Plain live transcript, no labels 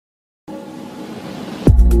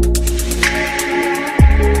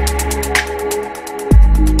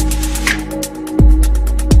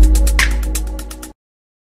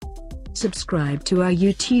subscribe to our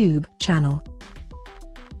YouTube channel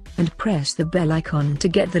and press the bell icon to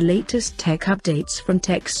get the latest tech updates from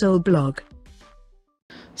TechSole Blog.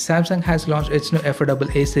 Samsung has launched its new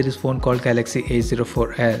affordable A series phone called Galaxy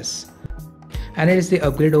A04s, and it is the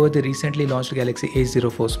upgrade over the recently launched Galaxy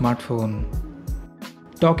A04 smartphone.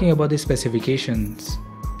 Talking about the specifications,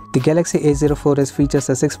 the Galaxy A04s features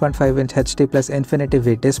a 6.5-inch HD Plus Infinity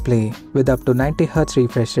V display with up to 90Hz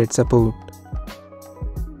refresh rate support.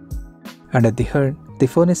 Under the hood, the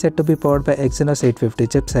phone is said to be powered by Exynos 850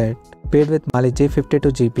 chipset, paired with Mali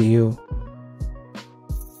J52 GPU.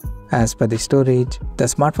 As per the storage, the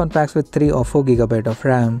smartphone packs with 3 or 4GB of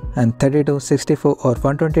RAM and 32, 64 or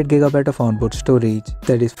 128GB of onboard storage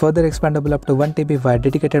that is further expandable up to 1TB via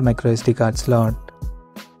dedicated microSD card slot.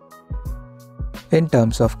 In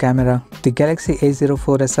terms of camera, the Galaxy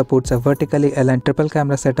A04s supports a vertically aligned triple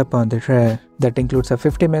camera setup on the rear that includes a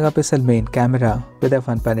 50MP main camera with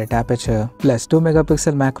f1.8 aperture plus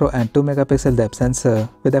 2MP macro and 2MP depth sensor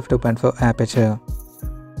with f2.4 aperture.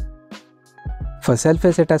 For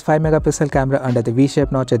selfies, it has 5MP camera under the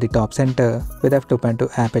V-shaped notch at the top center with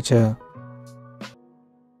f2.2 aperture.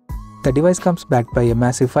 The device comes backed by a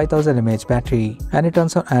massive 5000 mAh battery and it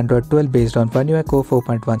runs on Android 12 based on One UI Core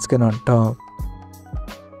 4.1 skin on top.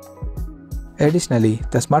 Additionally,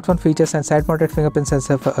 the smartphone features a side-mounted fingerprint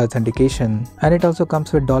sensor for authentication, and it also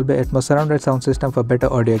comes with Dolby Atmos surrounded sound system for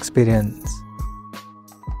better audio experience.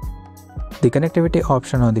 The connectivity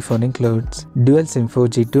option on the phone includes dual SIM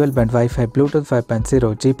 4G dual-band Wi-Fi Bluetooth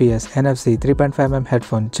 5.0 GPS NFC 3.5mm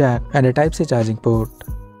headphone jack and a Type-C charging port.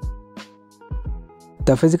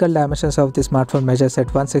 The physical dimensions of the smartphone measures at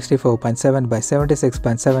 164.7 by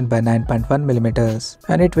 76.7 by 9.1mm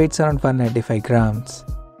and it weighs around 195 grams.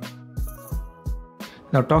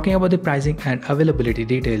 Now talking about the pricing and availability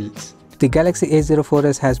details. The Galaxy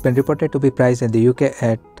A04s has been reported to be priced in the UK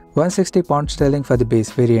at £160 sterling for the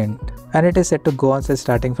base variant, and it is set to go on sale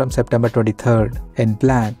starting from September 23rd in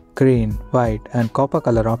black, green, white and copper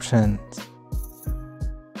color options.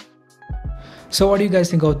 So what do you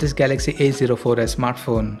guys think of this Galaxy A04s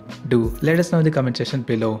smartphone? Do let us know in the comment section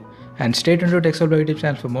below and stay tuned to TechSole Blog YouTube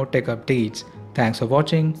channel for more tech updates. Thanks for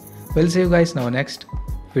watching. We'll see you guys in our next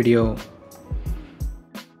video.